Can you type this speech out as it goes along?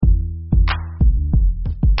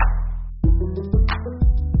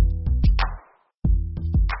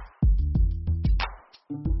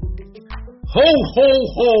Ho, ho,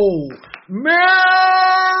 ho!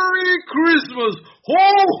 Merry Christmas!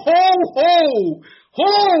 Ho, ho, ho!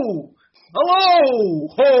 Ho!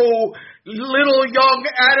 Hello! Ho! Little young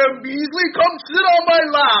Adam Beasley, come sit on my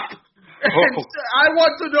lap! And I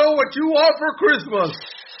want to know what you want for Christmas.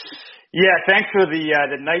 Yeah, thanks for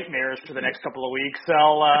the nightmares for the next couple of weeks.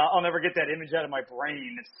 I'll never get that image out of my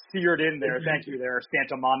brain. It's seared in there. Thank you there,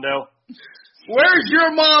 Santamondo. Where's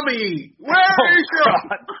your mommy? Where is your...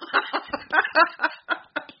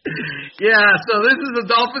 Yeah, so this is the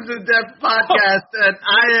Dolphins in Depth podcast, and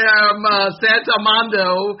I am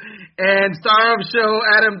Santamondo, and star of show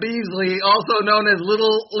Adam Beasley, also known as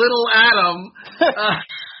Little Adam.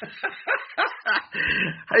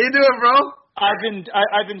 How you doing, bro? I've been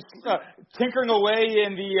tinkering away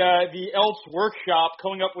in the Elks workshop,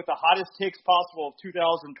 coming up with the hottest takes possible of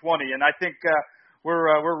 2020, and I think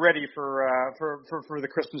we're ready for the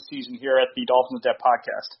Christmas season here at the Dolphins in Depth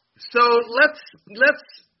podcast. So let's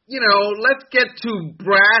get to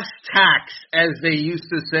brass tacks, as they used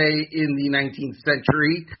to say in the 19th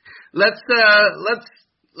century. Let's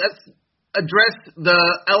address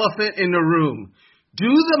the elephant in the room. Do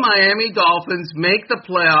the Miami Dolphins make the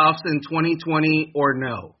playoffs in 2020 or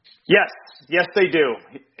no? Yes, they do.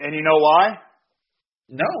 And you know why?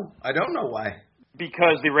 No, I don't know why.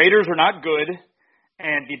 Because the Raiders are not good,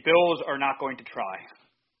 and the Bills are not going to try.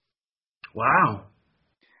 Wow.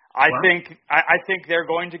 I think they're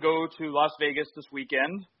going to go to Las Vegas this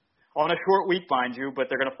weekend on a short week, mind you, but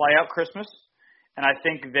they're going to fly out Christmas, and I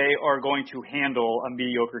think they are going to handle a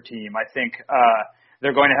mediocre team. I think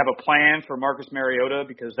they're going to have a plan for Marcus Mariota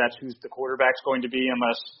because that's who the quarterback's going to be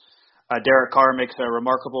unless Derek Carr makes a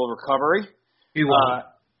remarkable recovery. He will.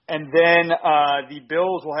 And then the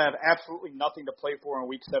Bills will have absolutely nothing to play for in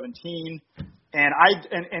Week 17. And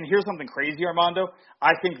here's something crazy, Armando.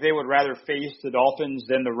 I think they would rather face the Dolphins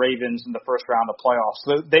than the Ravens in the first round of playoffs.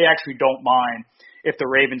 So they actually don't mind if the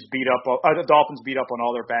Dolphins beat up on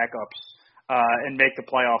all their backups and make the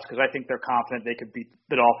playoffs, because I think they're confident they could beat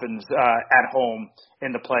the Dolphins at home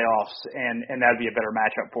in the playoffs, and that'd be a better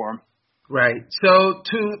matchup for them. Right. So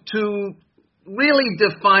to really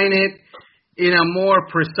define it in a more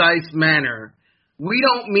precise manner, we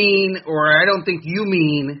don't mean, or I don't think you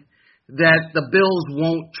mean, that the Bills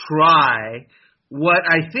won't try. What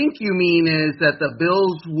I think you mean is that the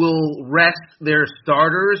Bills will rest their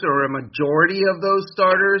starters, or a majority of those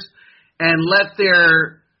starters, and let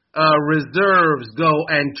their reserves go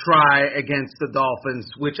and try against the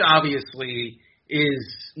Dolphins, which obviously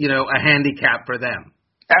is, a handicap for them.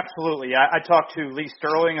 Absolutely. I talked to Lee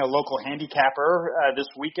Sterling, a local handicapper, this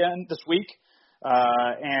week,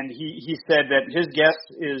 and he said that his guess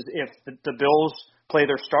is if the Bills play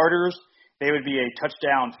their starters, they would be a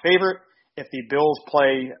touchdown favorite. If the Bills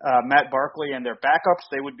play Matt Barkley and their backups,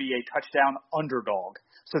 they would be a touchdown underdog.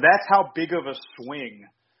 So that's how big of a swing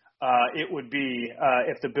it would be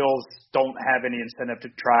if the Bills don't have any incentive to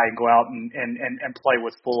try and go out and play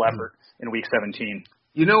with full effort in Week 17.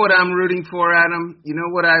 You know what I'm rooting for, Adam? You know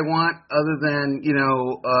what I want other than,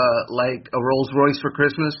 like a Rolls Royce for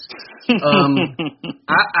Christmas?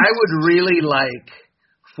 I would really like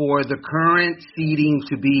for the current seeding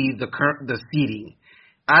to be the seeding.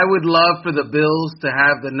 I would love for the Bills to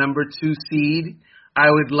have the number 2 seed. I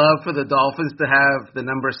would love for the Dolphins to have the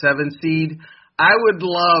number 7 seed. I would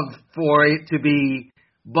love for it to be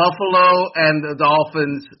Buffalo and the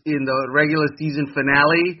Dolphins in the regular season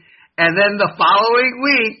finale. And then the following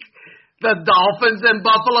week, the Dolphins and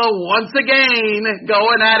Buffalo once again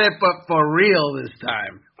going at it, but for real this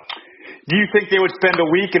time. Do you think they would spend a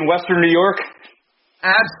week in Western New York?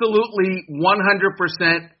 Absolutely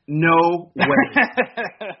 100% no way.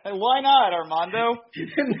 Why not, Armando?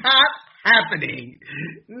 Not happening.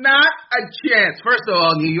 Not a chance. First of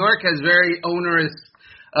all, New York has very onerous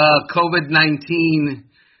COVID-19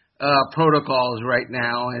 protocols right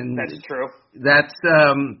now. And that's true.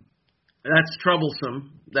 That's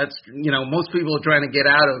troublesome. That's, most people are trying to get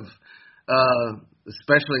out of,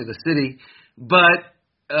 especially the city. But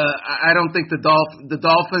I don't think the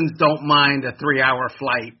Dolphins don't mind a 3-hour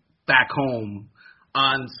flight back home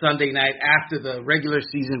on Sunday night after the regular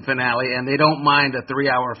season finale, and they don't mind a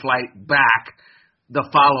 3-hour flight back the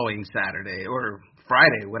following Saturday or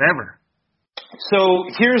Friday, whatever. So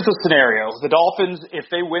here's the scenario. The Dolphins, if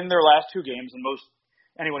they win their last 2 games, and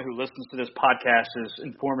anyone who listens to this podcast is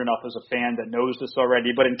informed enough as a fan that knows this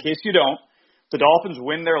already, but in case you don't, the Dolphins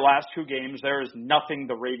win their last 2 games. There is nothing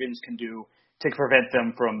the Ravens can do to prevent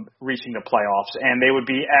them from reaching the playoffs. And they would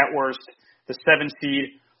be, at worst, the 7th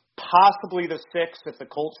seed, possibly the 6th if the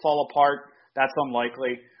Colts fall apart. That's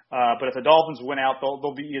unlikely. But if the Dolphins win out,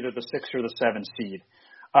 they'll be either the 6th or the 7th seed.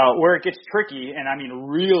 Where it gets tricky, and I mean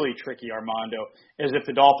really tricky, Armando, is if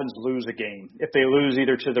the Dolphins lose a game. If they lose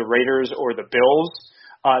either to the Raiders or the Bills,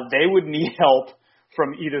 they would need help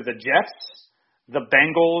from either the Jets, the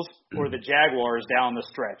Bengals, or the Jaguars down the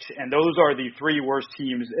stretch. And those are the three worst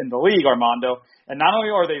teams in the league, Armando. And not only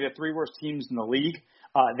are they the three worst teams in the league,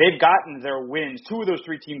 they've gotten their wins. Two of those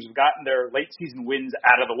three teams have gotten their late season wins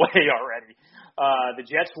out of the way already. The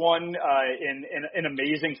Jets won in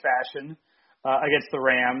amazing fashion against the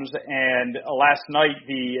Rams, and last night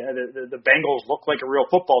the Bengals look like a real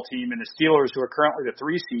football team, and the Steelers, who are currently the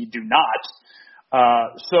 3 seed, do not.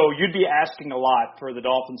 So you'd be asking a lot for the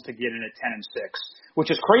Dolphins to get in at 10-6,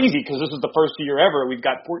 which is crazy because this is the first year ever we've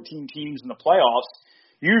got 14 teams in the playoffs.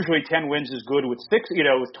 Usually 10 wins is good with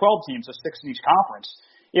 12 teams, so 6 in each conference.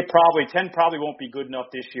 10 probably won't be good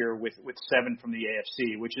enough this year with 7 from the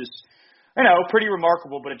AFC, which is, pretty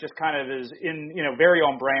remarkable, but it just kind of is very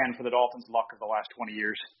on brand for the Dolphins' luck of the last 20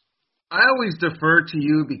 years. I always defer to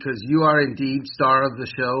you because you are indeed star of the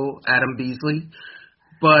show, Adam Beasley.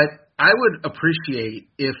 But I would appreciate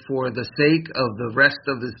if, for the sake of the rest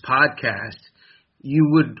of this podcast, you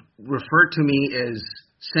would refer to me as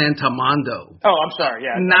Santamondo. Oh, I'm sorry.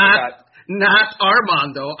 Yeah, not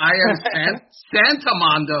Armando. I am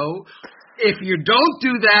Santamondo. If you don't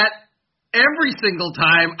do that every single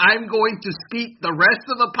time, I'm going to speak the rest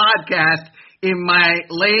of the podcast in my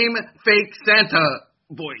lame, fake Santa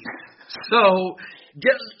voice. So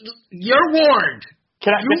you're warned.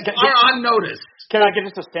 You are on notice. Can I get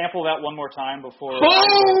just a sample of that one more time before? The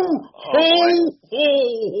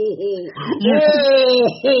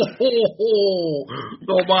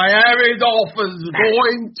Miami Dolphins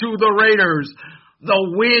going to the Raiders. The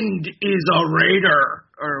wind is a Raider,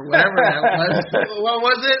 or whatever that was. What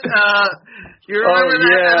was it? You remember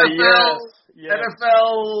that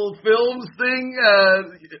NFL Films thing?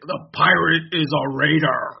 The pirate is a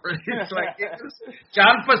Raider. It's like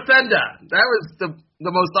John Facenda. That was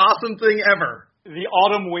the most awesome thing ever. The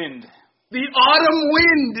autumn wind. The autumn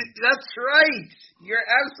wind. That's right. You're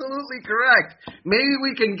absolutely correct. Maybe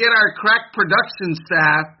we can get our crack production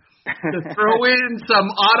staff to throw in some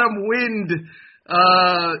autumn wind,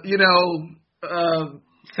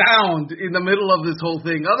 sound in the middle of this whole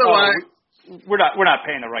thing. Otherwise, we're not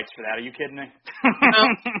paying the rights for that. Are you kidding me? No,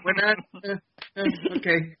 we're not.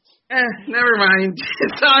 Okay. Never mind.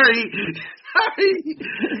 Sorry.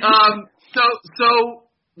 So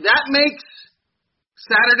that makes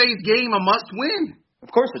Saturday's game a must-win. Of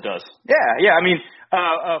course it does. Yeah. I mean,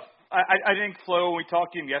 I think Flo, when we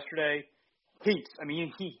talked to him yesterday, he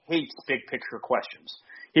hates big-picture questions.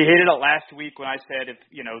 He hated it last week when I said if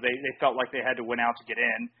they felt like they had to win out to get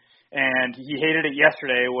in, and he hated it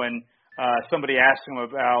yesterday when somebody asked him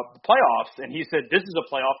about the playoffs, and he said this is a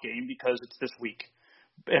playoff game because it's this week.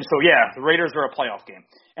 And so, the Raiders are a playoff game.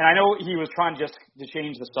 And I know he was trying just to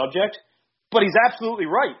change the subject, but he's absolutely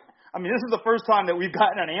right. I mean, this is the first time that we've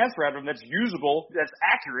gotten an answer out of him that's usable, that's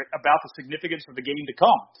accurate about the significance of the game to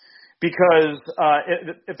come. Because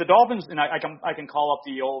if the Dolphins, and I can call up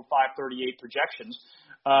the old 538 projections,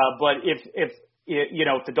 but if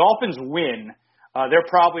the Dolphins win, they're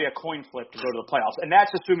probably a coin flip to go to the playoffs, and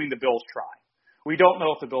that's assuming the Bills try. We don't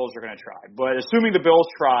know if the Bills are going to try, but assuming the Bills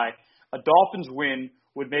try, a Dolphins win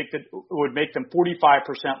would make them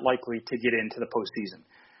 45% likely to get into the postseason.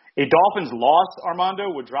 A Dolphins loss, Armando,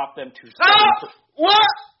 would drop them to 7%.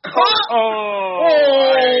 What?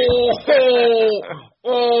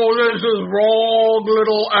 This is wrong,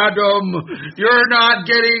 little Adam. You're not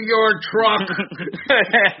getting your truck.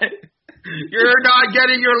 You're not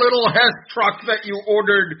getting your little Hess truck that you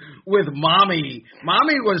ordered with Mommy.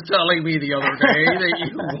 Mommy was telling me the other day that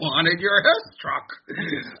you wanted your Hess truck.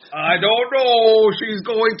 I don't know. She's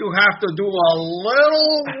going to have to do a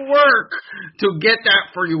little work to get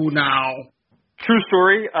that for you now. True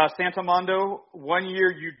story. Santamondo, one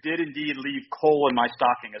year you did indeed leave coal in my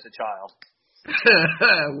stocking as a child.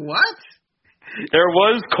 What? There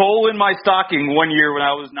was coal in my stocking one year when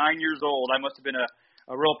I was 9 years old. I must have been a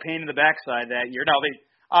real pain in the backside that year. Now, they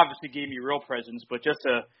obviously gave me real presents, but just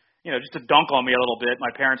to dunk on me a little bit, my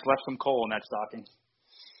parents left some coal in that stocking.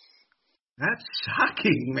 That's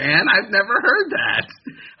shocking, man. I've never heard that.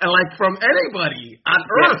 And from anybody on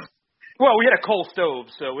Earth. Well, we had a coal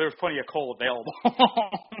stove, so there was plenty of coal available.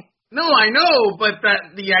 No, I know, but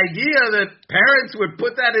the idea that parents would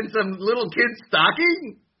put that in some little kid's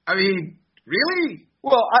stocking? I mean, really?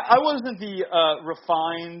 Well, I wasn't the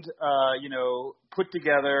refined, put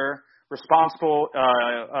together, responsible,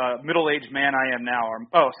 middle-aged man I am now.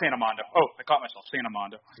 Santamondo. Oh, I caught myself.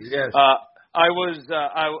 Santamondo. Yes. I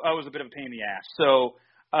was a bit of a pain in the ass. So,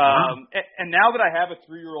 and now that I have a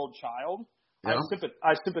 3-year-old child, You know?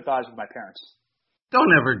 I sympathize with my parents.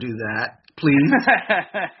 Don't ever do that, please.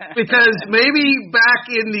 Because maybe back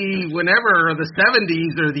in the the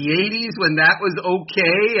 70s or the 80s when that was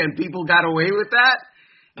okay and people got away with that,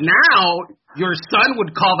 now your son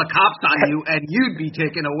would call the cops on you and you'd be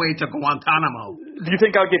taken away to Guantanamo. Do you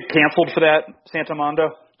think I'll get canceled for that,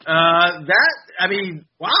 Santamondo?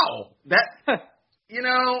 Wow. That,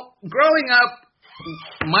 growing up,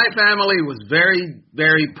 my family was very,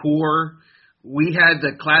 very poor. We had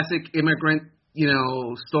the classic immigrant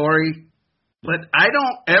story, but I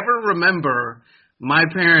don't ever remember my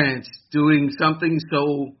parents doing something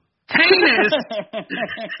so heinous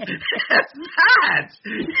as that.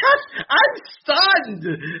 I'm stunned.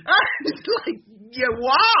 I'm like, yeah,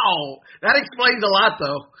 wow. That explains a lot,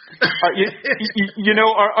 though.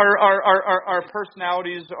 Our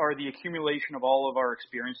personalities are the accumulation of all of our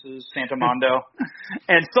experiences, Santamondo,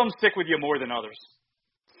 and some stick with you more than others.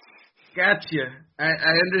 Gotcha.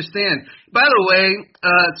 I understand. By the way,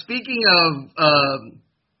 speaking of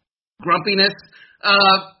grumpiness,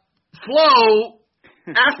 Flo,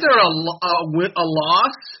 after a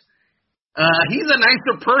loss, he's a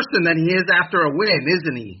nicer person than he is after a win,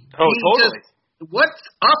 isn't he? Oh, totally. What's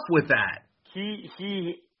up with that? He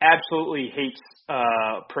absolutely hates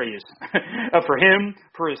praise for him,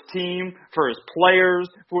 for his team, for his players.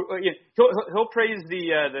 He'll praise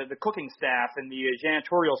the cooking staff and the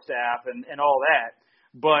janitorial staff and all that.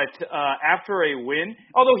 But after a win,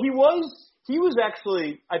 although he was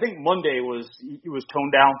actually, I think Monday he was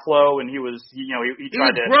toned down, Flo, and he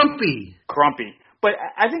tried to grumpy. But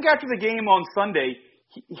I think after the game on Sunday,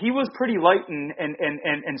 he was pretty light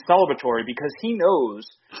and celebratory because he knows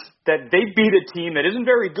that they beat a team that isn't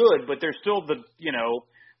very good, but they're still the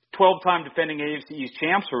 12-time defending AFC East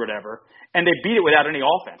champs or whatever, and they beat it without any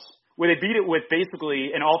offense. Where they beat it with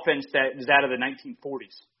basically an offense that is out of the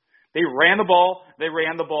 1940s. They ran the ball,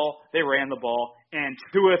 and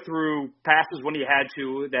Tua threw passes when he had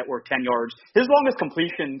to that were 10 yards. His longest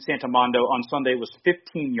completion, Santamondo, on Sunday was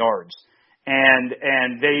 15 yards. And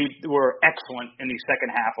they were excellent in the second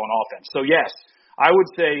half on offense. So, yes, I would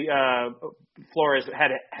say Flores had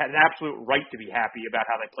an absolute right to be happy about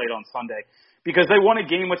how they played on Sunday because they won a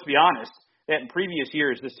game, let's be honest, that in previous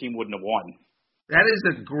years this team wouldn't have won. That is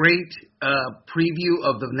a great preview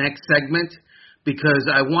of the next segment because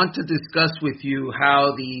I want to discuss with you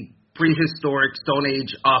how the prehistoric Stone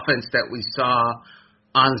Age offense that we saw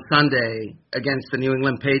on Sunday against the New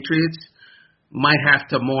England Patriots might have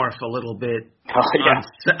to morph a little bit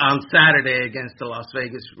on Saturday against the Las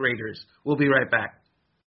Vegas Raiders. We'll be right back.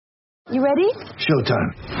 You ready?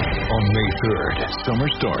 Showtime. On May 3rd, summer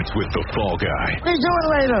starts with The Fall Guy. Let's do it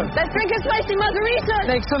later. Let's drink a spicy margarita.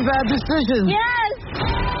 Make some bad decisions. Yes.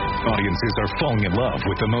 Audiences are falling in love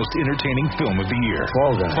with the most entertaining film of the year.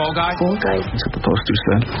 Fall Guy. Fall Guy? Fall Guy. That's what the poster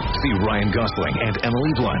said. See Ryan Gosling and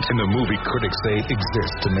Emily Blunt in the movie critics say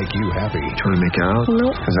exists to make you happy. Trying to make it out?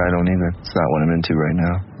 Nope. Because I don't either. It's not what I'm into right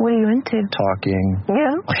now. What are you into? Talking.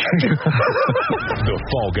 Yeah. The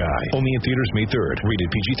Fall Guy. Only in theaters May 3rd. Rated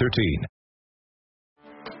PG-13.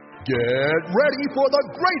 Get ready for the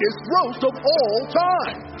greatest roast of all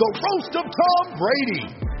time, the Roast of Tom Brady,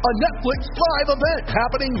 a Netflix live event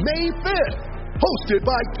happening May 5th. Hosted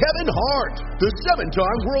by Kevin Hart, the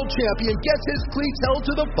 7-time world champion gets his cleats held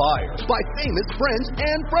to the fire by famous friends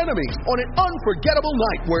and frenemies on an unforgettable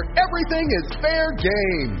night where everything is fair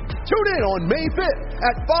game. Tune in on May 5th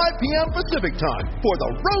at 5 p.m. Pacific time for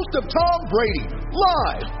the Roast of Tom Brady,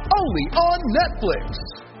 live only on Netflix.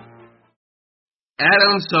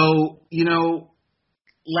 Adam, so,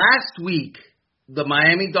 last week, the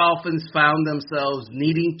Miami Dolphins found themselves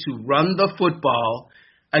needing to run the football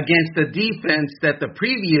against a defense that the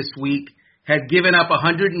previous week had given up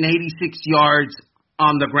 186 yards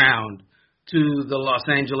on the ground to the Los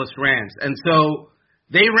Angeles Rams. And so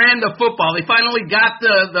they ran the football. They finally got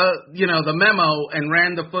the memo and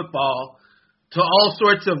ran the football to all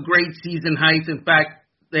sorts of great season heights. In fact,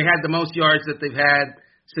 they had the most yards that they've had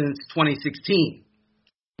since 2016.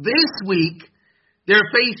 This week, they're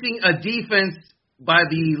facing a defense by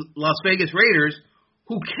the Las Vegas Raiders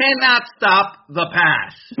who cannot stop the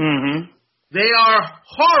pass. Mm-hmm. They are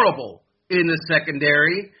horrible in the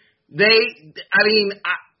secondary.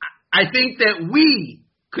 I think that we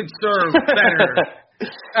could serve better.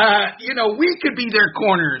 We could be their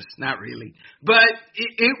corners. Not really. But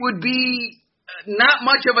it would be not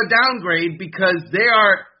much of a downgrade because they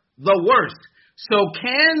are the worst. So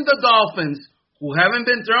can the Dolphins, who haven't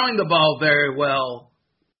been throwing the ball very well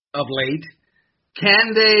of late,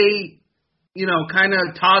 can they, kind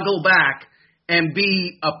of toggle back and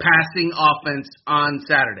be a passing offense on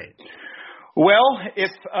Saturday? Well,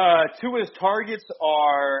 if two of his targets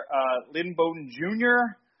are Lynn Bowden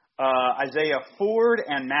Jr., Isaiah Ford,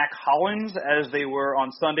 and Mac Hollins, as they were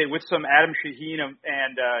on Sunday, with some Adam Shaheen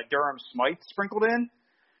and Durham Smythe sprinkled in,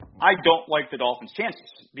 I don't like the Dolphins'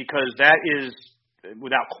 chances because that is,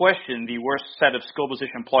 without question, the worst set of skill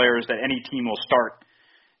position players that any team will start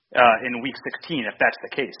in Week 16, if that's the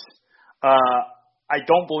case. I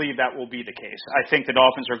don't believe that will be the case. I think the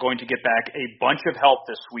Dolphins are going to get back a bunch of help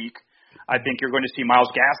this week. I think you're going to see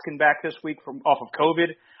Myles Gaskin back this week off of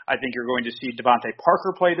COVID. I think you're going to see Devontae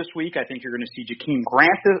Parker play this week. I think you're going to see Jakeem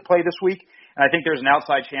Grant play this week. And I think there's an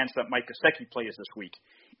outside chance that Mike Gesicki plays this week.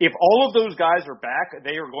 If all of those guys are back,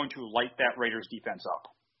 they are going to light that Raiders defense up.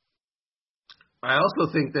 I also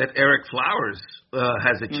think that Eric Flowers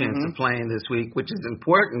has a chance of playing this week, which is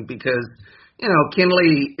important because,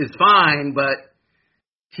 Kinley is fine, but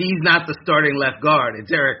he's not the starting left guard.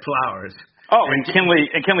 It's Eric Flowers. Oh, and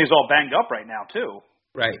Kinley's all banged up right now, too.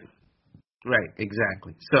 Right,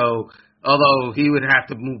 exactly. So, although he would have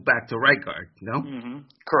to move back to right guard, no? Mm-hmm.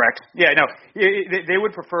 Correct. Yeah, no, they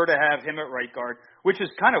would prefer to have him at right guard, which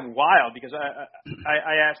is kind of wild because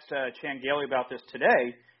I asked Chan Gailey about this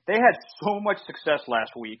today. They had so much success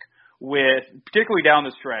last week with, particularly down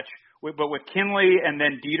the stretch, but with Kinley and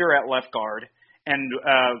then Dieter at left guard and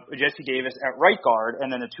Jesse Davis at right guard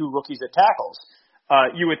and then the two rookies at tackles.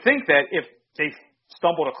 You would think that if they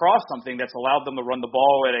stumbled across something that's allowed them to run the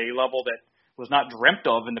ball at a level that was not dreamt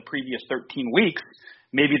of in the previous 13 weeks,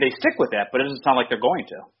 maybe they stick with that, but it doesn't sound like they're going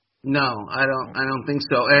to. No, I don't think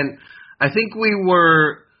so. And I think we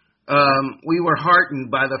were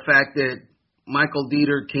heartened by the fact that Michael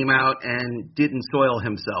Dieter came out and didn't soil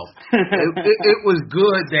himself. It was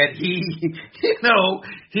good that he's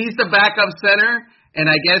the backup center, and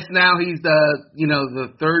I guess now he's the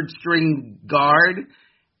third string guard,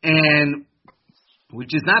 and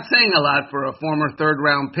which is not saying a lot for a former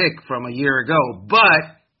third-round pick from a year ago. But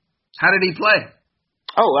how did he play?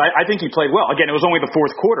 Oh, I think he played well. Again, it was only the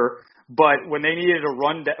fourth quarter, but when they needed to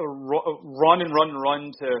run to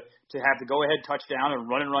have the go-ahead touchdown and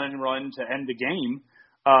run to end the game,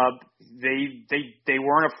 they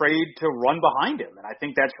weren't afraid to run behind him, and I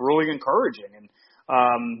think that's really encouraging. And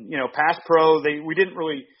pass pro, we didn't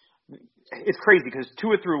really. It's crazy because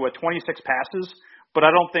Tua threw 26 passes, but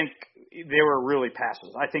I don't think they were really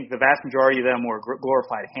passes. I think the vast majority of them were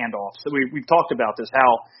glorified handoffs. So we've talked about this,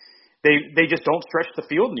 how they just don't stretch the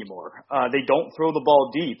field anymore. They don't throw the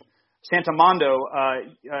ball deep. Santamondo,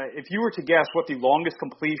 if you were to guess what the longest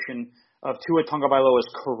completion of Tua Tagovailoa's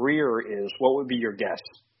career is, what would be your guess?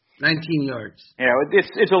 19 yards. Yeah,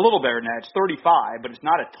 it's a little better than that. It's 35, but it's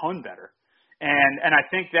not a ton better. And I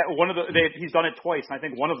think that he's done it twice, and I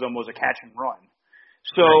think one of them was a catch and run.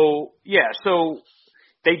 So, right. So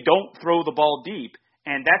they don't throw the ball deep,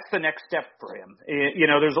 and that's the next step for him.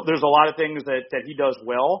 There's a lot of things that he does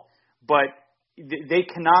well, but they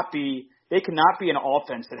cannot be an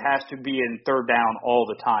offense that has to be in third down all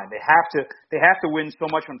the time. They have to win so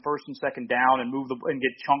much on first and second down and and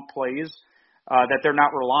get chunk plays that they're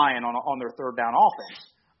not relying on their third down offense.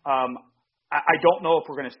 I don't know if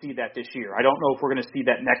we're going to see that this year. I don't know if we're going to see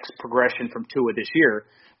that next progression from Tua this year.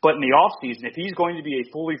 But in the offseason, if he's going to be a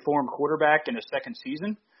fully formed quarterback in his second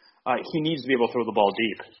season, he needs to be able to throw the ball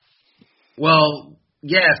deep. Well,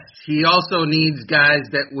 yes, he also needs guys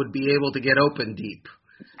that would be able to get open deep.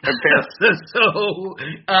 So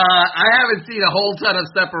I haven't seen a whole ton of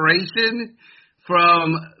separation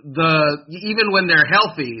from even when they're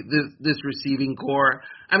healthy, this receiving core.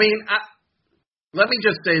 I mean, let me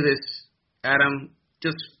just say this, Adam,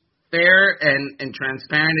 just fair and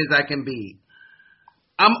transparent as I can be.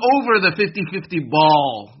 I'm over the 50-50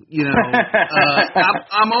 ball,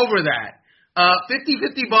 I'm over that.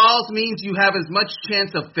 50-50 balls means you have as much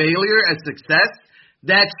chance of failure as success.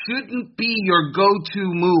 That shouldn't be your go-to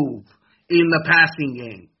move in the passing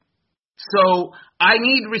game. So I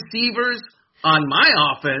need receivers on my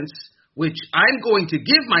offense, which I'm going to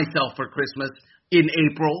give myself for Christmas in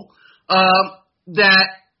April, that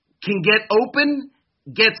can get open,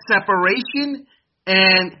 get separation,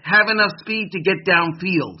 and have enough speed to get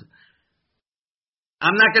downfield.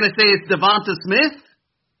 I'm not going to say it's Devonta Smith.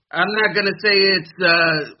 I'm not going to say it's,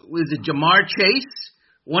 Jamar Chase,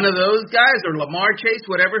 one of those guys, or Lamar Chase,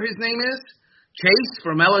 whatever his name is, Chase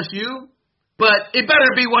from LSU. But it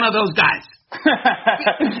better be one of those guys.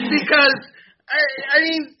 Because, I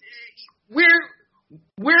mean,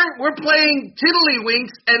 we're playing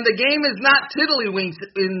tiddlywinks, and the game is not tiddlywinks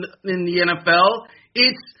in the NFL.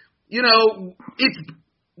 It's, you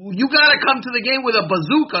got to come to the game with a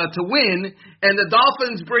bazooka to win, and the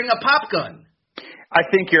Dolphins bring a pop gun. I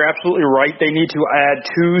think you're absolutely right. They need to add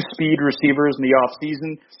 2 speed receivers in the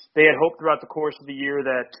offseason. They had hoped throughout the course of the year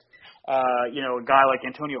that, a guy like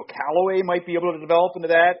Antonio Callaway might be able to develop into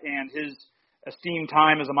that, and his esteemed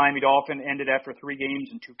time as a Miami Dolphin ended after 3 games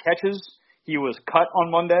and 2 catches. He was cut on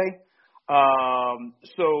Monday.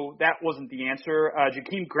 So that wasn't the answer.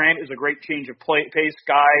 Jakeem Grant is a great change of pace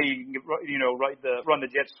guy. Run the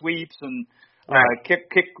jet sweeps and kick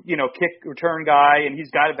return guy, and he's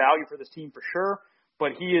got a value for this team for sure.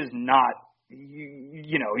 But he is not,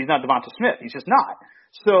 he's not Devonta Smith. He's just not.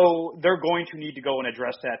 So they're going to need to go and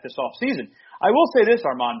address that this offseason. I will say this,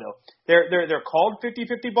 Armando. They're called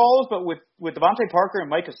 50-50 balls, but with Devontae Parker and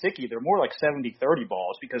Mike Gesicki, they're more like 70-30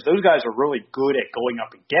 balls because those guys are really good at going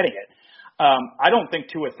up and getting it. I don't think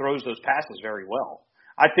Tua throws those passes very well.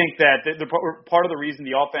 I think that the part of the reason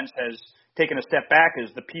the offense has taken a step back is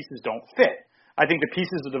the pieces don't fit. I think the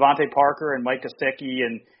pieces of Devontae Parker and Mike Gesicki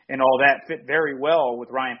and all that fit very well with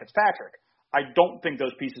Ryan Fitzpatrick. I don't think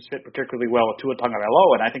those pieces fit particularly well with Tua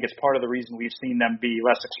Tagovailoa, and I think it's part of the reason we've seen them be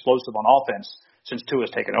less explosive on offense since Tua's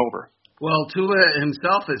taken over. Well, Tua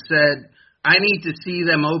himself has said, I need to see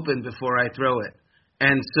them open before I throw it.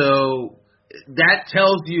 And so that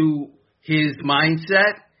tells you his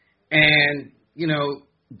mindset, and,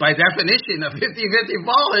 by definition, a 50-50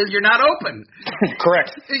 ball is you're not open.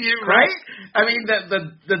 Correct. Right? I mean,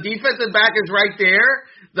 the defensive back is right there.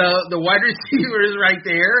 The wide receiver is right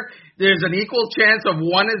there. There's an equal chance of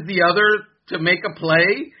one is the other to make a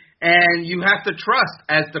play, and you have to trust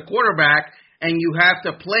as the quarterback, and you have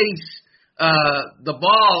to place the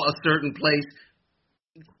ball a certain place.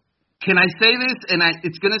 Can I say this? And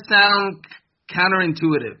it's going to sound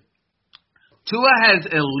counterintuitive. Tua has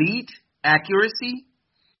elite accuracy.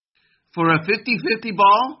 For a 50-50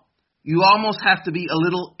 ball, you almost have to be a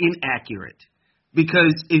little inaccurate.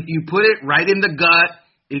 Because if you put it right in the gut,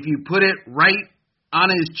 if you put it right on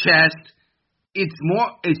his chest, it's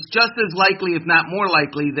just as likely, if not more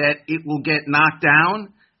likely, that it will get knocked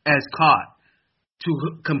down as caught.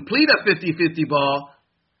 To complete a 50-50 ball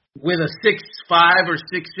with a 6'5" or 6'6"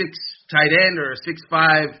 tight end or a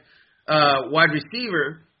 6'5" wide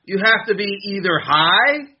receiver, you have to be either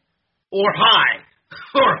high or high.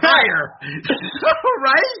 Or higher,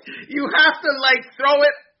 right? You have to throw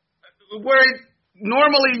it where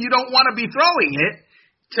normally you don't want to be throwing it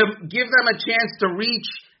to give them a chance to reach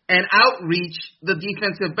and outreach the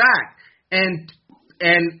defensive back. And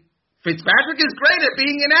Fitzpatrick is great at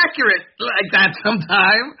being inaccurate like that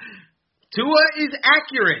sometimes. Tua is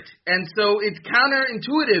accurate, and so it's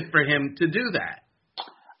counterintuitive for him to do that.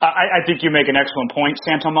 I think you make an excellent point,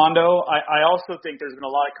 Santomondo. I also think there's been a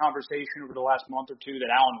lot of conversation over the last month or two that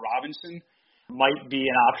Allen Robinson might be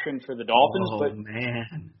an option for the Dolphins.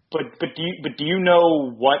 Man. But do you know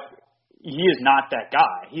what? He is not that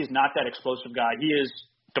guy. He is not that explosive guy. He is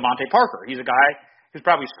Devontae Parker. He's a guy who's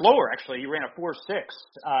probably slower, actually. He ran a 4.6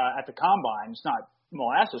 at the combine. It's not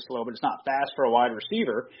molasses slow, but it's not fast for a wide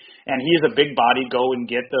receiver. And he is a big body, go and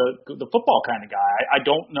get the football kind of guy. I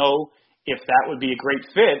don't know if that would be a great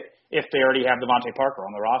fit if they already have Devontae Parker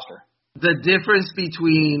on the roster. The difference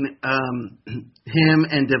between him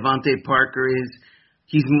and Devontae Parker is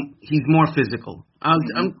he's more physical.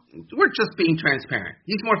 We're just being transparent.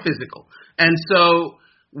 He's more physical. And so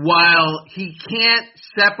while he can't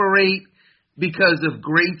separate because of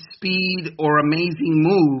great speed or amazing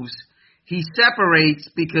moves, he separates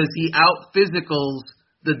because he out-physicals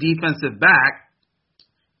the defensive back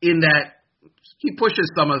in that he pushes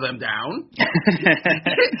some of them down.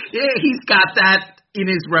 He's got that in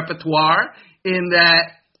his repertoire in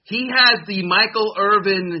that he has the Michael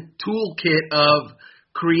Irvin toolkit of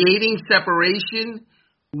creating separation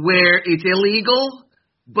where it's illegal,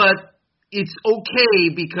 but it's okay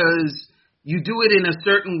because you do it in a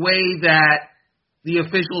certain way that the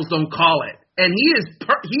officials don't call it. And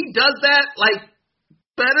he does that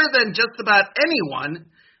better than just about anyone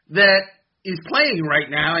that is playing right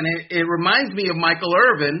now, and it reminds me of Michael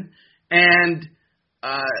Irvin, and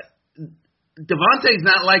Devontae's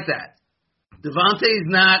not like that. Devontae's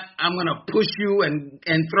not, I'm going to push you and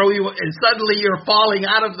throw you, and suddenly you're falling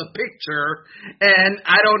out of the picture, and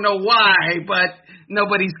I don't know why, but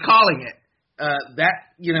nobody's calling it.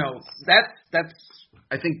 That's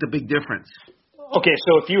I think the big difference. Okay,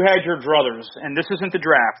 so if you had your druthers, and this isn't the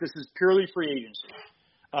draft, this is purely free agency,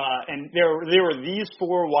 and there were these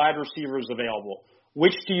 4 wide receivers available.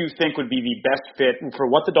 Which do you think would be the best fit for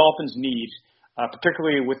what the Dolphins need,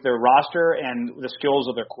 particularly with their roster and the skills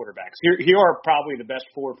of their quarterbacks? Here are probably the best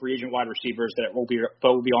 4 free agent wide receivers that will be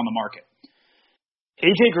on the market.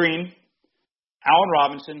 A.J. Green, Allen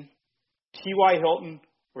Robinson, T.Y. Hilton,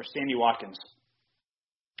 or Sammy Watkins?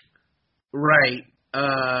 Right.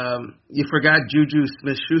 you forgot Juju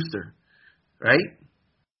Smith-Schuster, right?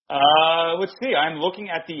 Let's see. I'm looking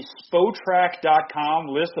at the Spotrac.com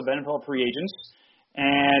list of NFL free agents,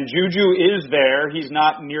 and Juju is there. He's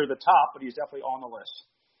not near the top, but he's definitely on the list.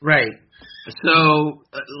 Right. So,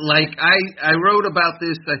 I wrote about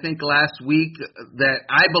this, I think, last week, that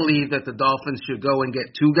I believe that the Dolphins should go and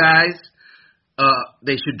get two guys.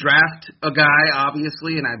 They should draft a guy,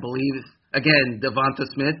 obviously, and I believe, again, Devonta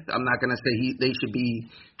Smith. I'm not going to say they should be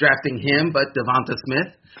drafting him, but Devonta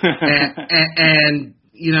Smith. and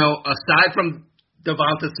aside from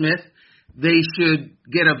Devonta Smith, they should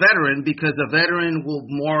get a veteran because a veteran will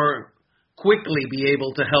more quickly be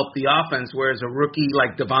able to help the offense, whereas a rookie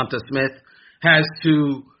like Devonta Smith has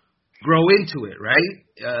to grow into it, right?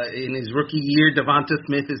 In his rookie year, Devonta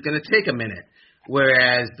Smith is going to take a minute,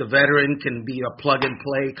 whereas the veteran can be a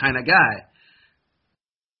plug-and-play kind of guy.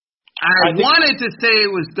 I wanted to say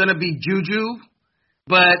it was going to be Juju,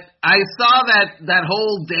 but I saw that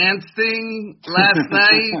whole dance thing last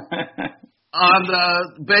night on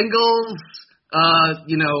the Bengals,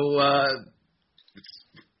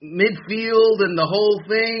 midfield and the whole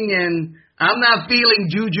thing, and I'm not feeling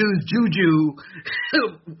Juju's Juju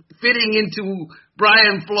fitting into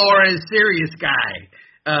Brian Flores' serious guy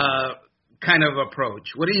kind of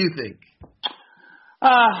approach. What do you think?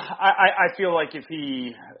 I feel like if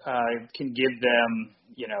he can give them,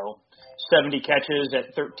 70 catches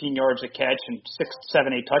at 13 yards a catch and 6,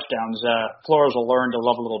 7, 8 touchdowns, Flores will learn to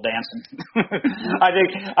love a little dancing. I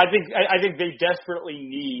think they desperately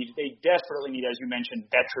need, as you mentioned,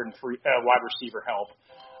 veteran wide receiver help.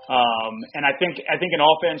 And I think an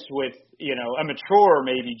offense with, a mature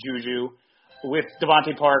maybe Juju, with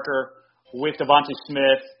Devontae Parker, with Devontae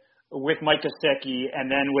Smith, with Mike Gesicki, and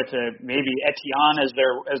then with maybe Etienne as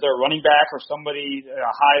their running back, or somebody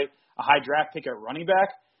a high draft pick at running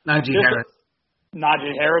back. Najee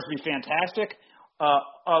Harris would be fantastic.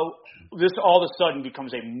 This all of a sudden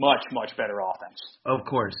becomes a much, much better offense. Of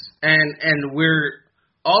course. And we're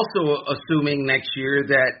also assuming next year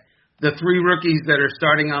that the three rookies that are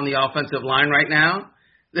starting on the offensive line right now,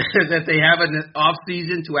 that they have an off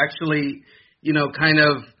season to actually, kind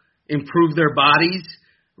of improve their bodies,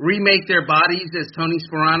 remake their bodies, as Tony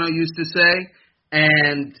Sperano used to say,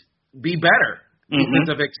 and be better because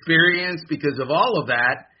of experience, because of all of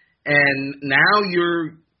that. And now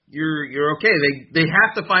you're okay. They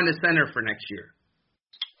have to find a center for next year.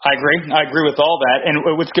 I agree with all that. And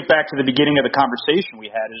let's get back to the beginning of the conversation we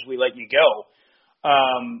had as we let you go.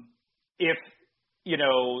 If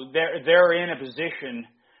they're in a position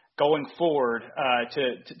going forward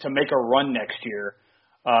to make a run next year,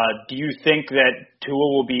 do you think that Tua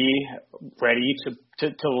will be ready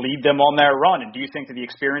to lead them on that run? And do you think that the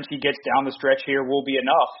experience he gets down the stretch here will be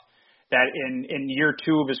enough that in year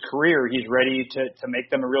 2 of his career he's ready to make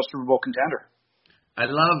them a real Super Bowl contender? I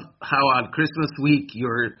love how on Christmas week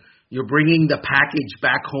you're bringing the package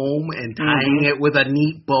back home and tying it with a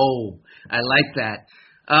neat bow. I like that.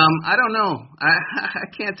 I don't know. I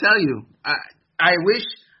can't tell you. I wish.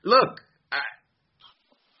 Look,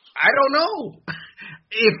 I don't know.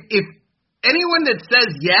 If anyone that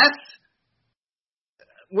says yes,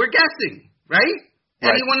 we're guessing, right?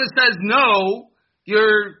 Anyone that says no,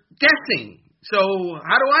 you're guessing. So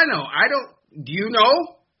how do I know? Do you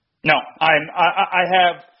know? No, I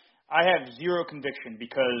have zero conviction,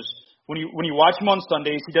 because when you watch him on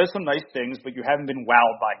Sundays, he does some nice things, but you haven't been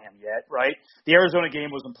wowed by him yet, right? The Arizona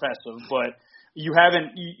game was impressive, but you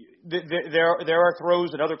haven't. There are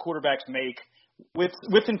throws that other quarterbacks make with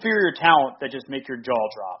inferior talent that just make your jaw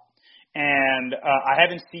drop. And I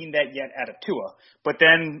haven't seen that yet out of Tua. But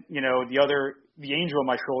then, the angel on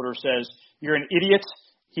my shoulder says, you're an idiot.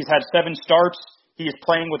 He's had 7 starts. He is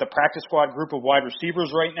playing with a practice squad group of wide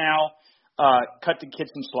receivers right now. Cut the kid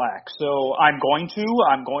some slack. So I'm going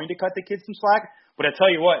to cut the kid some slack. But I tell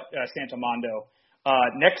you what, Santamondo,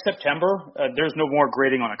 next September, there's no more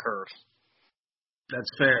grading on a curve. That's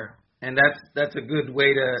fair. And that's a good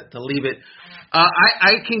way to leave it.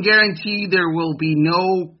 I can guarantee there will be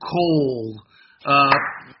no coal,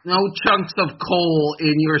 no chunks of coal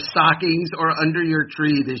in your stockings or under your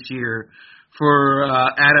tree this year for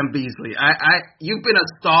Adam Beasley. You've been a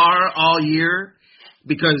star all year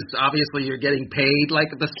because obviously you're getting paid like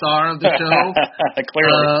the star of the show.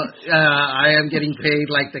 Clearly. I am getting paid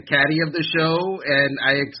like the caddy of the show, and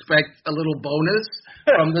I expect a little bonus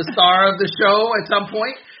from the star of the show at some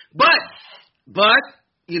point. But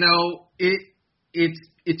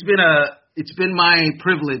it's been my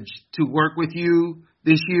privilege to work with you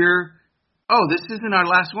this year. Oh, this isn't our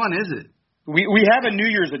last one, is it? We have a New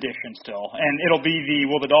Year's edition still, and it'll be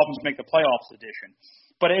the Will the Dolphins make the playoffs edition.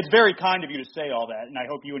 But it's very kind of you to say all that, and I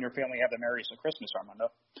hope you and your family have the merriest of Christmas,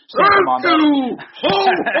 Armando. Thank you! Ho,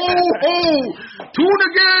 ho, ho! Tune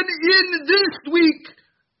again in this week.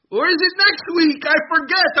 Or is it next week? I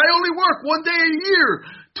forget. I only work one day a year.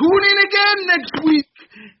 Tune in again next week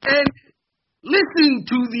and listen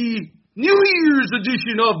to the New Year's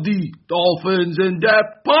edition of the Dolphins in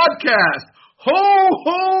Depth podcast. Ho,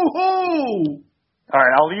 ho, ho! All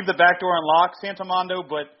right, I'll leave the back door unlocked, Santamondo,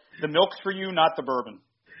 but the milk's for you, not the bourbon.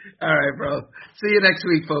 All right, bro. See you next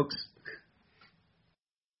week, folks.